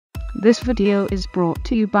This video is brought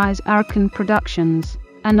to you by Zarrakan Productions,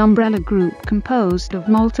 an umbrella group composed of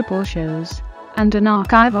multiple shows and an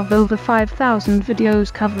archive of over 5,000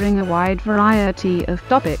 videos covering a wide variety of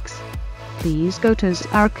topics. Please go to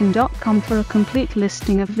zarrakan.com for a complete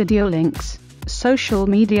listing of video links, social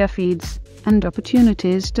media feeds, and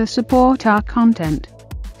opportunities to support our content.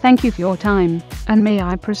 Thank you for your time, and may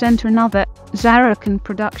I present another Zarrakan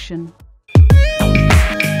production.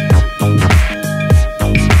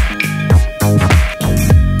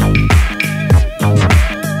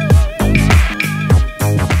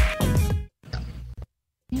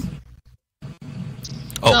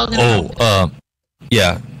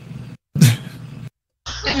 Yeah.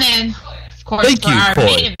 And then, of course, for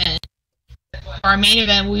our main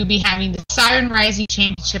event, we'll be having the Siren Rising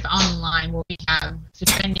Championship on the line, where we have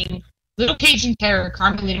defending Little Cajun Terror,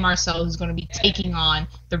 Carmelita Marcel, who's going to be taking on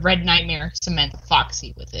the Red Nightmare, Samantha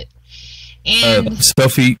Foxy, with it. And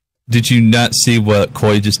Sophie, did you not see what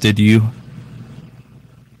Coy just did to you?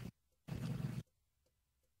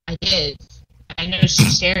 I did. I know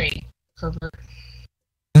she's staring. Pervert.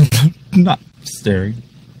 Not staring.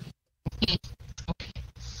 Okay.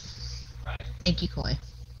 Thank you, Coy.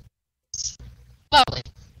 Lovely.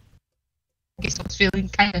 I guess I was feeling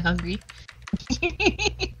kind of hungry.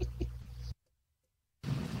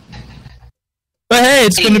 But hey,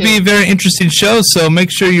 it's going to be a very interesting show, so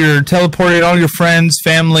make sure you're teleporting all your friends,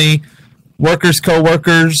 family, workers,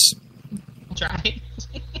 co-workers. I'll try.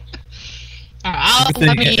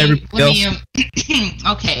 Let me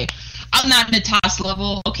okay. I'm not Natas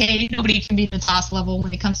level, okay? Nobody can be Natas level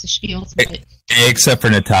when it comes to spiels. But except for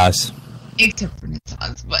Natas. Except for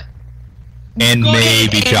Natas, but... And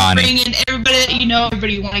maybe Johnny. Bring in everybody that you know,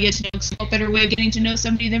 everybody you want to get to know. So no better way of getting to know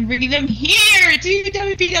somebody than bringing them here to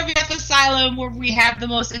WPWF Asylum, where we have the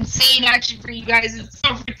most insane action for you guys in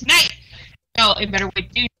store for tonight. No, a better way to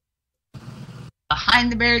do it.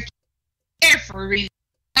 Behind the barricade, there for a reason.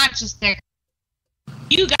 Not just there.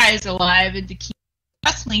 You guys alive and to keep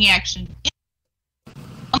wrestling action in,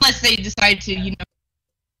 unless they decide to, you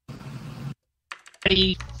know,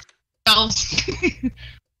 themselves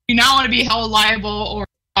do not want to be held liable or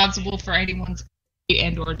responsible for anyone's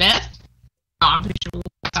and or death. I'm pretty sure we'll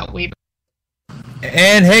work out way better.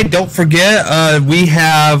 And hey, don't forget, we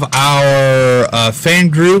have our fan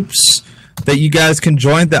groups that you guys can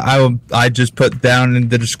join that I just put down in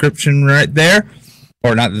the description right there.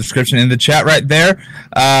 Or not the description, in the chat right there.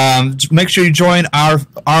 Make sure you join our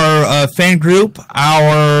fan group,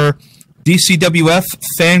 our DCWF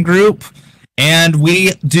fan group, and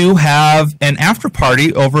we do have an after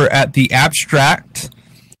party over at the Abstract.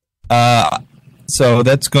 So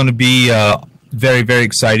that's going to be very, very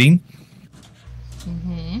exciting.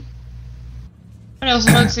 But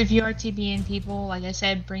also, folks, if you are TPing people, like I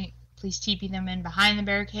said, please TP them in behind the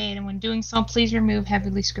barricade, and when doing so, please remove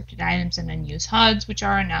heavily scripted items and unused HUDs, which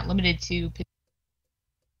are not limited to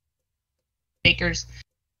makers.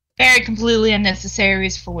 Very completely unnecessary,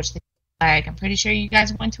 for which they lag. I'm pretty sure you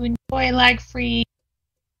guys want to enjoy a lag-free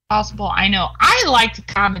possible. I know I like to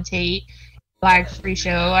commentate a lag-free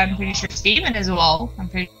show. I'm pretty sure Steven as well.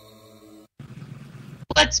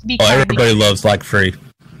 Let's be everybody loves lag-free.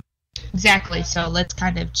 Exactly, so let's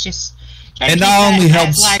kind of just... It not only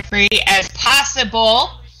helps as lag-free as possible.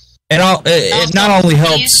 It not only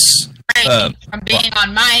helps from being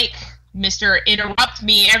on mic, Mr. Interrupt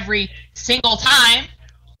me every single time.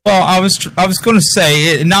 Well, I was going to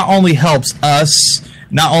say it not only helps us,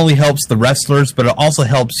 not only helps the wrestlers, but it also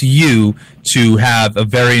helps you to have a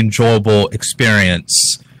very enjoyable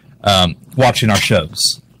experience watching our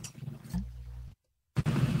shows.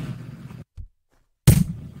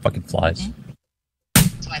 Fucking flies.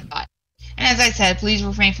 That's what I thought. And as I said, please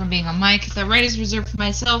refrain from being on mic. The right is reserved for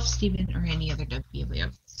myself, Steven, or any other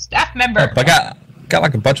WPWF staff member. I got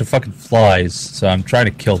like a bunch of fucking flies, so I'm trying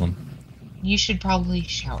to kill them. You should probably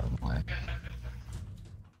shower more.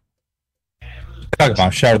 I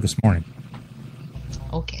showered this morning.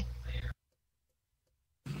 Okay.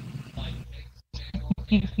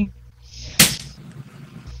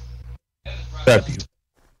 Shut you.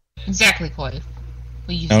 Exactly, Coy.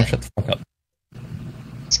 What you No, said. shut the fuck up.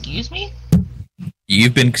 Excuse me?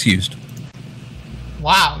 You've been excused.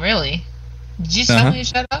 Wow, really? Did you tell me to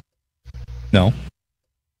shut up? No.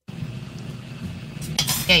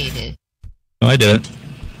 Yeah, you did. No, I didn't.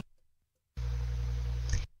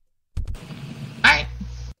 Alright.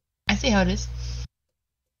 I see how it is.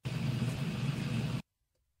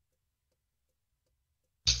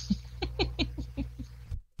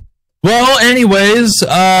 Well, anyways,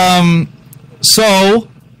 so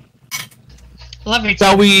Love your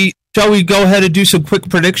shall we go ahead and do some quick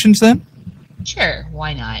predictions then? Sure,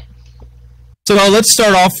 why not? So let's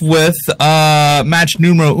start off with match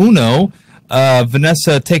numero uno.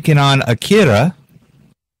 Vanessa taking on Akira.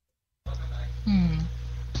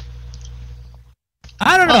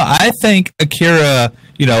 I don't know. I think Akira,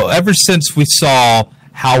 ever since we saw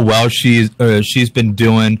how well she's been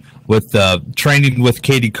doing with training with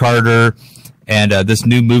Katie Carter and this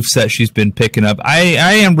new moveset she's been picking up, I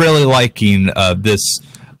am really liking this,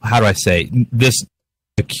 how do I say, this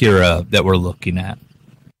Akira that we're looking at.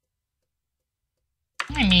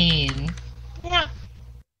 I mean, yeah,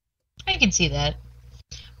 I can see that.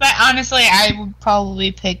 But honestly, I would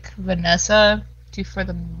probably pick Vanessa for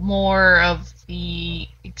the more of the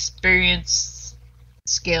experience,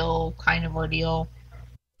 skill kind of ordeal.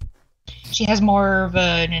 She has more of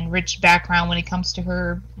an enriched background when it comes to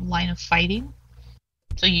her line of fighting.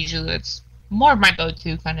 So usually it's more of my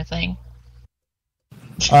go-to kind of thing.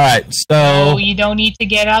 All right, so... No, you don't need to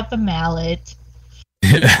get out the mallet.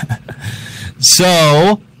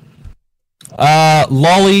 So,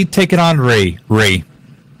 Lolly taking on Ray.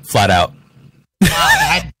 Flat out.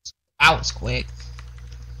 Wow, that was quick.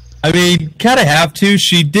 I mean, kind of have to.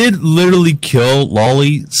 She did literally kill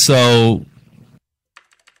Lolly, so...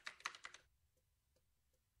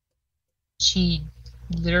 She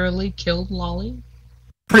literally killed Lolly?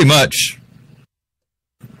 Pretty much.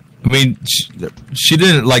 I mean, she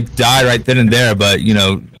didn't, die right then and there, but,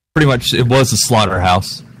 pretty much it was a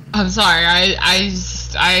slaughterhouse. I'm sorry,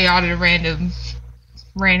 I got a random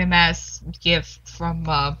ass gift from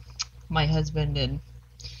my husband, and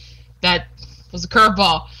that was a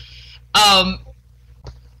curveball.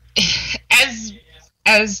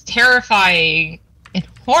 As terrifying and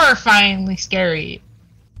horrifyingly scary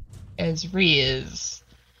as Ree is,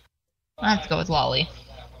 I have to go with Lolly.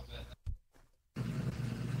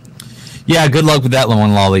 Yeah, good luck with that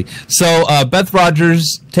one, Lolly. So, Beth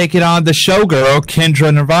Rogers taking on the showgirl,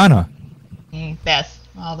 Kendra Nirvana. Beth,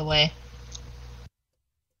 all the way.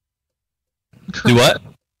 Do what?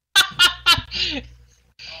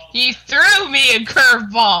 You threw me a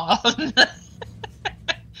curveball.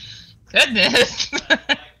 Goodness.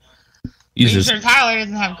 I'm sure Tyler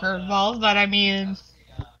doesn't have curveballs, but I mean,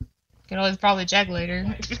 you can always probably check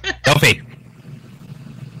later. Sophie.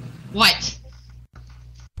 What?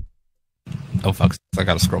 Oh, fuck. I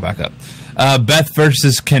gotta scroll back up. Beth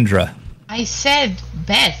versus Kendra. I said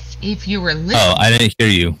Beth, if you were listening. Oh, I didn't hear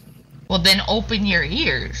you. Well, then open your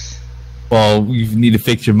ears. Well, you need to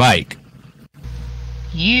fix your mic.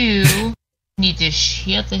 You need to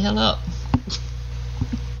shut the hell up.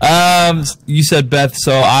 You said Beth,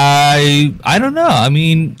 so I don't know. I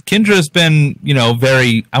mean, Kendra's been,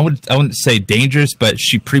 very, I wouldn't say dangerous, but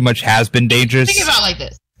she pretty much has been dangerous. Think about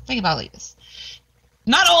it like this.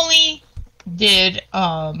 Not only did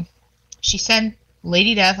she send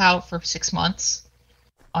Lady Death out for 6 months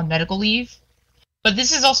on medical leave, but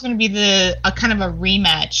this is also going to be a kind of a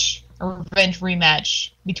rematch, a revenge rematch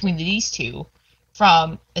between these two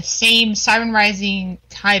from the same Siren Rising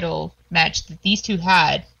title match that these two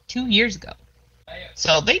had 2 years ago.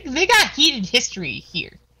 So they got heated history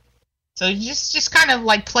here. So just kind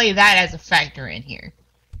of play that as a factor in here.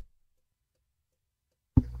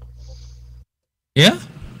 Yeah.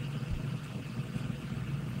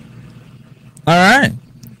 All right.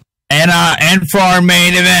 And for our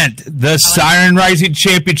main event, the Siren Rising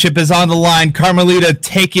Championship is on the line. Carmelita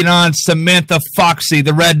taking on Samantha Foxy,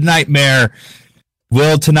 the Red Nightmare.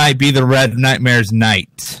 Will tonight be the Red Nightmare's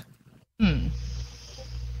night?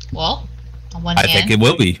 Well, on one hand, I think it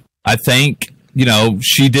will be. I think,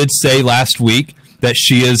 she did say last week that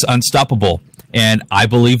she is unstoppable, and I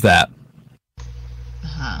believe that.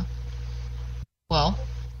 Uh-huh. Well,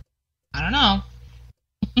 I don't know.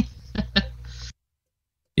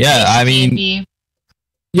 Yeah, I mean,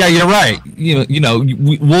 yeah, you're right.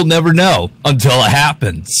 We'll never know until it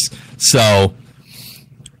happens. So,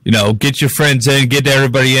 get your friends in, get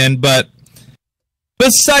everybody in. But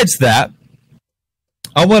besides that,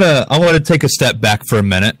 I want to take a step back for a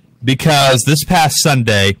minute, because this past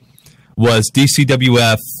Sunday was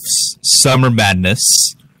DCWF's Summer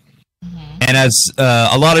Madness. Mm-hmm. And as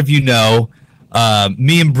a lot of you know,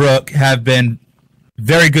 me and Brooke have been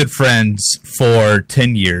very good friends for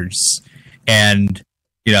 10 years. And,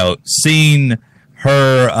 seeing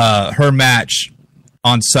her match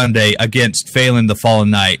on Sunday against Phelan the Fallen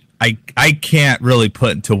Knight, I can't really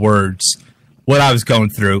put into words what I was going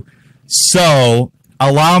through. So,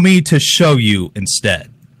 allow me to show you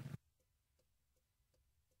instead.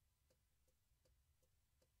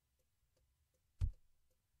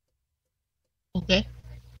 Okay.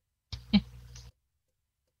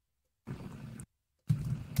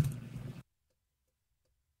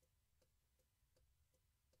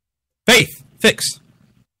 Faith, fixed.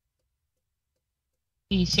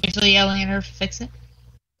 Are you seriously yelling at her to fix it?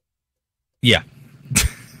 Yeah.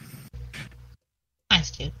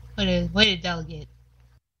 Nice, dude. Way to delegate.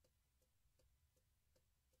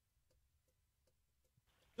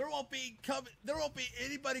 There won't be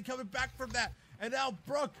anybody coming back from that. And now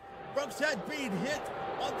Brooks' head being hit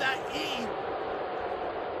on that E.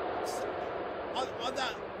 On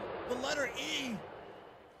that, the letter E.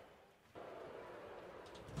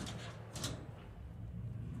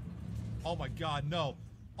 Oh my God, no.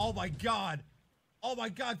 Oh my God. Oh my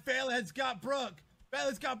God, Phelan's got Brooke.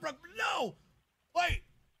 Phelan's got Brooke. No! Wait!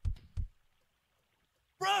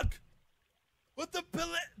 Brooke! With the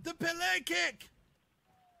Pele kick!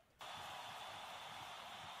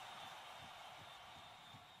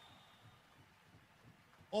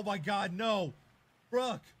 Oh my God, no!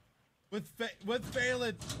 Brooke! With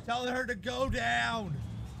Phelan, telling her to go down!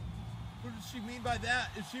 What does she mean by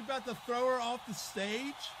that? Is she about to throw her off the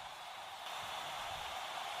stage?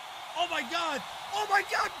 Oh my God! Oh my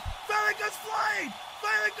God! Phelan goes flying!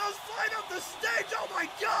 Phelan goes flying off the stage! Oh my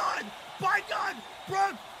God! By God!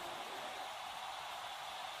 Brooke!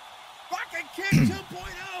 Rocket kick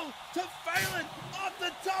 2.0 to Phelan off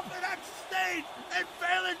the top of that stage! And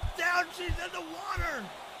Phelan down! She's in the water!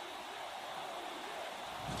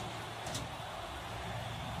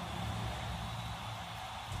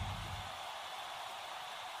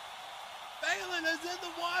 Phelan is in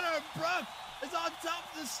the water! Brooke is on top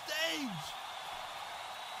of the stage!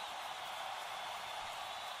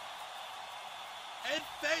 And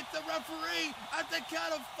Faith, the referee, at the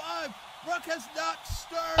count of 5, Brooke has not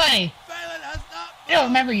stirred. Hey. Phelan has not moved. I don't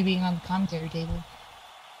remember you being on the commentary table.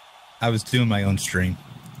 I was doing my own stream.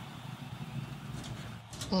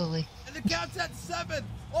 Slowly. And the count's at 7.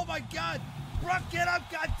 Oh my God. Brooke, get up,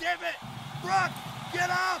 goddammit. Brooke,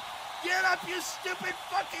 get up. Get up, you stupid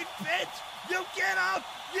fucking bitch. You get up.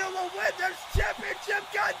 You will win this championship,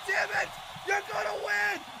 goddammit. You're gonna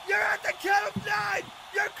win. You're at the count of 9.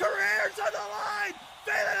 Your career's on the line.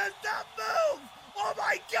 Phelan has not moved. Oh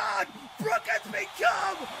my God. Brooke has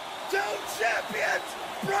become 2 champions.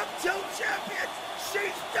 Brooke 2 champions.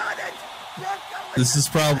 She's done it. Brooke. This is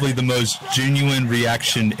probably the most genuine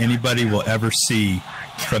reaction anybody will ever see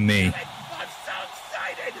from me. I'm so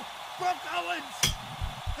excited. Brooke Owens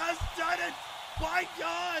has done it. My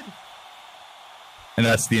God. And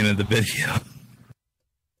that's the end of the video.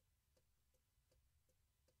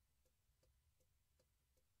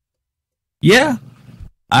 Yeah,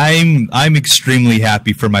 I'm extremely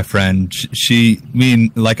happy for my friend.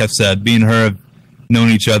 Like I've said, me and her have known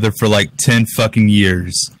each other for like 10 fucking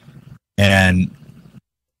years. And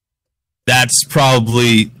that's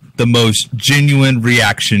probably the most genuine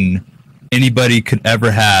reaction anybody could ever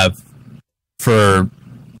have for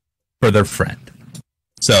their friend.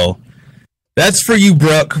 So that's for you,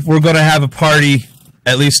 Brooke. We're going to have a party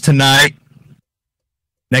at least tonight.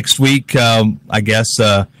 Next week, I guess,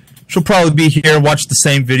 she'll probably be here, watch the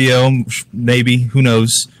same video, maybe, who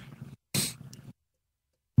knows.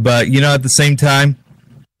 But, you know, at the same time,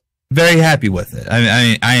 very happy with it.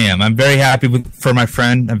 I am. I'm very happy for my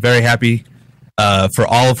friend. I'm very happy for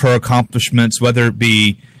all of her accomplishments, whether it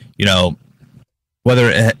be, you know,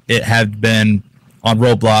 whether it had been on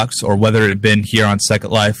Roblox or whether it had been here on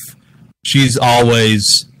Second Life. She's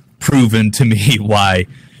always proven to me why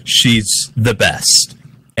she's the best.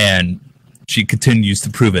 And she continues to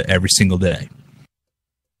prove it every single day.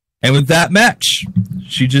 And with that match,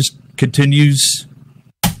 she just continues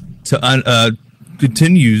to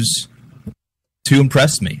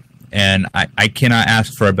impress me. And I cannot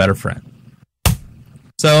ask for a better friend.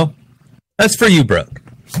 So, that's for you, Brooke.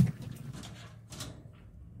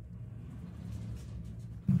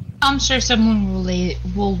 I'm sure someone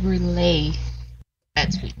will relay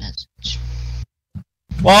that sweet message.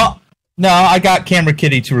 Well, no, I got Camera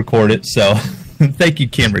Kitty to record it, so thank you,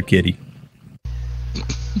 Camera Kitty.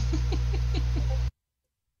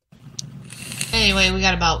 Anyway, we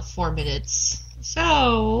got about 4 minutes.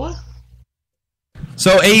 So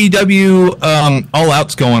AEW All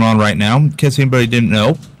Out's going on right now, in case anybody didn't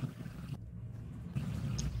know.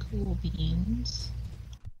 cool beans.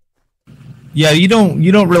 Yeah, you don't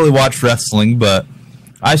really watch wrestling, but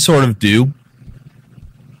I sort of do.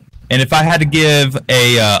 And if I had to give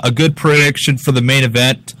a good prediction for the main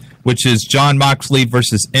event, which is Jon Moxley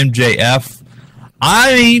versus MJF,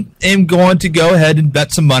 I am going to go ahead and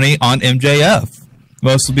bet some money on MJF,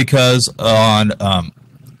 mostly because on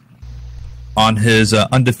his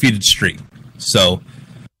undefeated streak. So,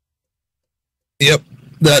 yep,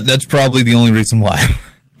 that's probably the only reason why.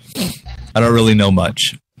 I don't really know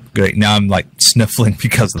much. Great, now I'm like sniffling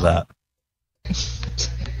because of that.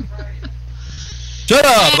 Shut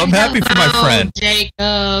up! I'm happy for my friend.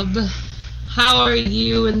 Jacob. How are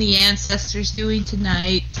you and the ancestors doing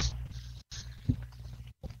tonight?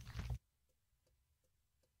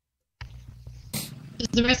 Does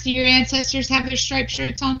the rest of your ancestors have their striped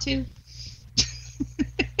shirts on too?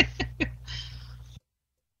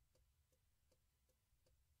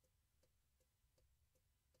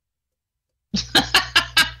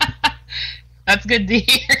 That's good to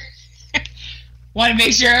hear. Want to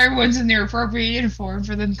make sure everyone's in their appropriate uniform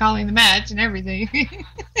for them calling the match and everything.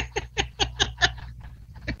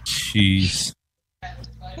 Jeez.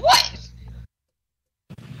 What?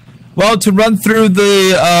 Well, to run through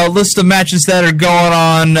the list of matches that are going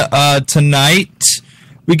on tonight,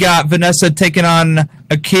 we got Vanessa taking on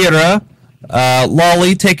Akira,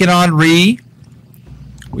 Lolly taking on Ree.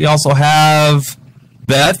 We also have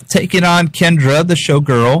Beth taking on Kendra, the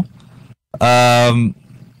showgirl.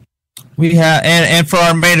 We have and for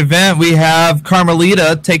our main event, we have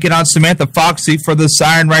Carmelita taking on Samantha Foxy for the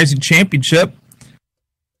Siren Rising Championship.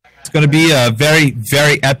 It's going to be a very,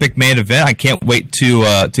 very epic main event. I can't wait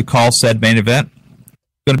to call said main event.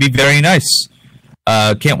 It's going to be very nice.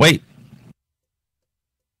 Can't wait.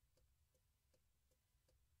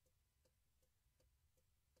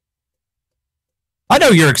 I know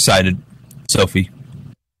you're excited, Sophie.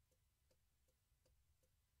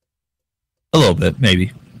 A little bit,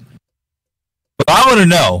 maybe. But I want to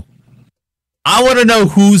know. I want to know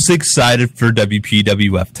who's excited for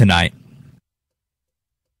WPWF tonight.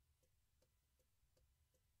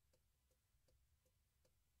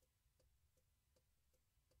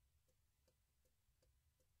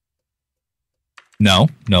 No,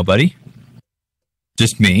 nobody.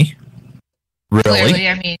 Just me. Really? Clearly,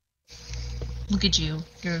 I mean, look at you.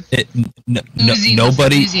 You're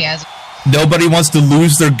Nobody. enthusiasm. Nobody wants to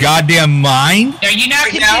lose their goddamn mind. Are you not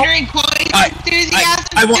considering quality enthusiasm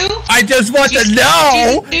too? I just want to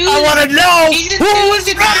know. I want to know who is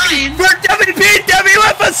ready for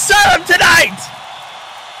WPWF Asylum tonight.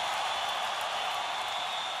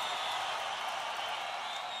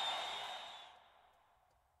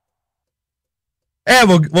 And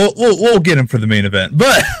we'll get him for the main event.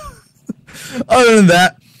 But other than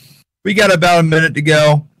that, we got about a minute to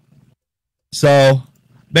go. So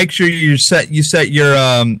make sure you set your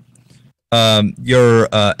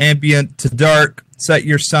ambient to dark. Set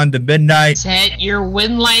your sun to midnight. Set your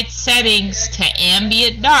wind light settings to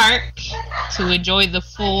ambient dark to enjoy the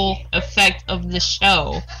full effect of the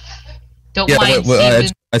show. Don't mind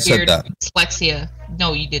I said that. Dyslexia.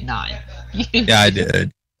 No, you did not. Yeah, I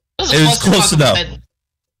did. It was close enough.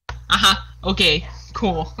 Okay,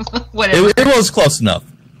 cool. Whatever. It was close enough.